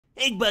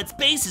Eggbutt's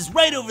base is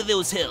right over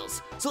those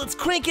hills, so let's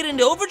crank it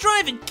into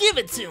overdrive and give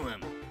it to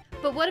him.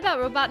 But what about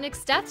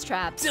Robotnik's death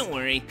traps? Don't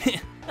worry,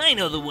 I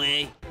know the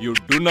way. You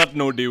do not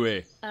know the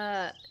way.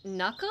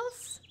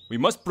 Knuckles? We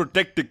must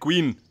protect the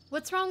queen.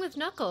 What's wrong with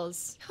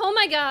Knuckles? Oh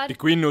my god! The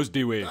queen knows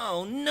the way.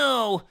 Oh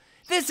no,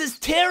 this is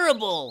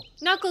terrible.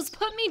 Knuckles,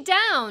 put me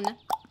down!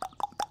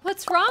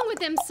 What's wrong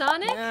with him,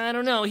 Sonic? I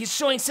don't know, he's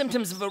showing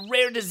symptoms of a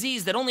rare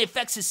disease that only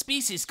affects his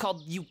species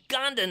called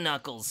UGANDAN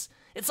Knuckles.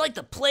 It's like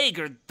the plague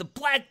or the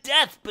Black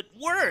Death, but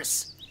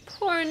worse.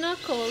 Poor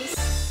Knuckles.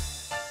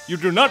 You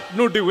do not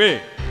know the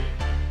way.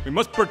 We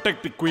must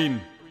protect the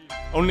queen.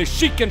 Only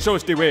she can show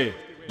us the way.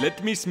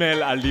 Let me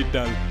smell a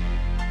little.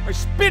 I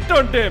spit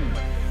on them!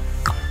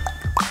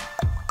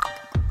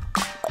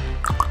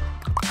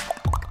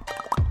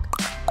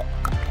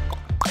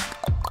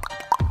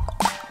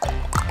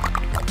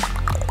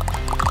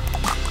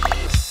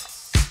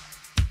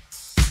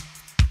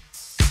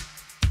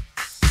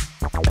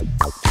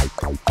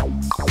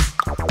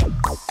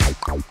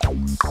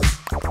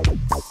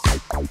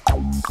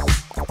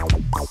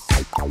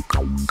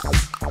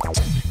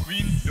 The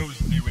queen knows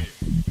the way.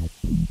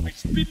 I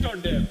spit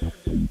on them.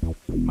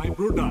 My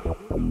brother,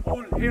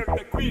 all hail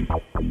the queen.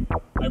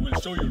 I will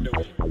show you the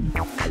way.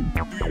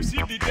 Do you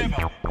see the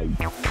devil?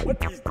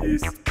 What is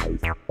this? You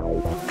do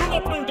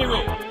not know the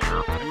way.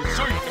 I will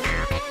show you the way.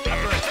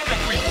 After I see the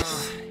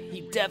queen.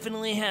 He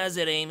definitely has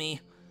it,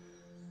 Amy.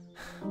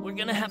 We're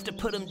gonna have to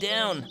put him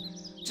down,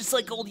 just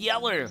like old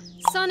Yeller.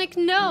 Sonic,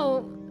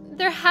 no!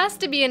 There has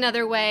to be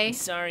another way.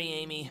 Sorry,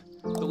 Amy,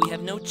 but we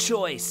have no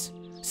choice.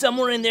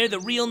 Somewhere in there, the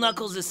real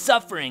Knuckles is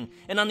suffering,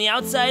 and on the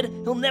outside,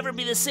 he'll never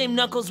be the same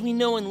Knuckles we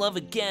know and love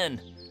again.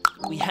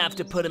 We have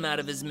to put him out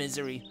of his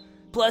misery.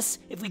 Plus,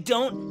 if we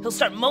don't, he'll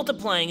start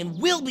multiplying and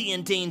we'll be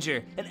in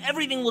danger, and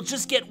everything will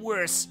just get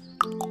worse.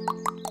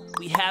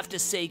 We have to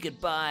say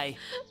goodbye.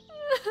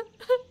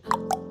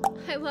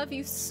 I love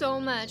you so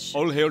much.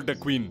 All hail the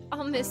queen.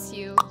 I'll miss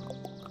you.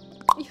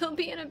 You'll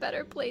be in a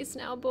better place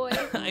now, boy.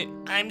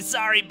 I'm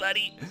sorry,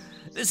 buddy.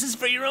 This is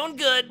for your own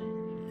good.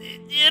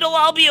 It'll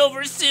all be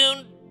over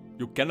soon.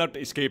 You cannot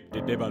escape the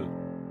devil.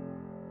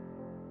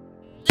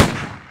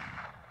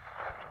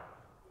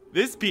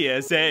 This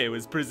PSA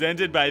was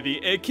presented by the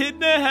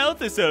Echidna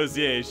Health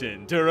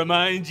Association to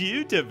remind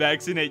you to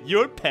vaccinate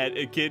your pet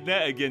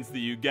Echidna against the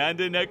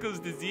Uganda Knuckles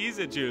disease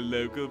at your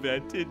local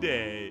vet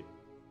today.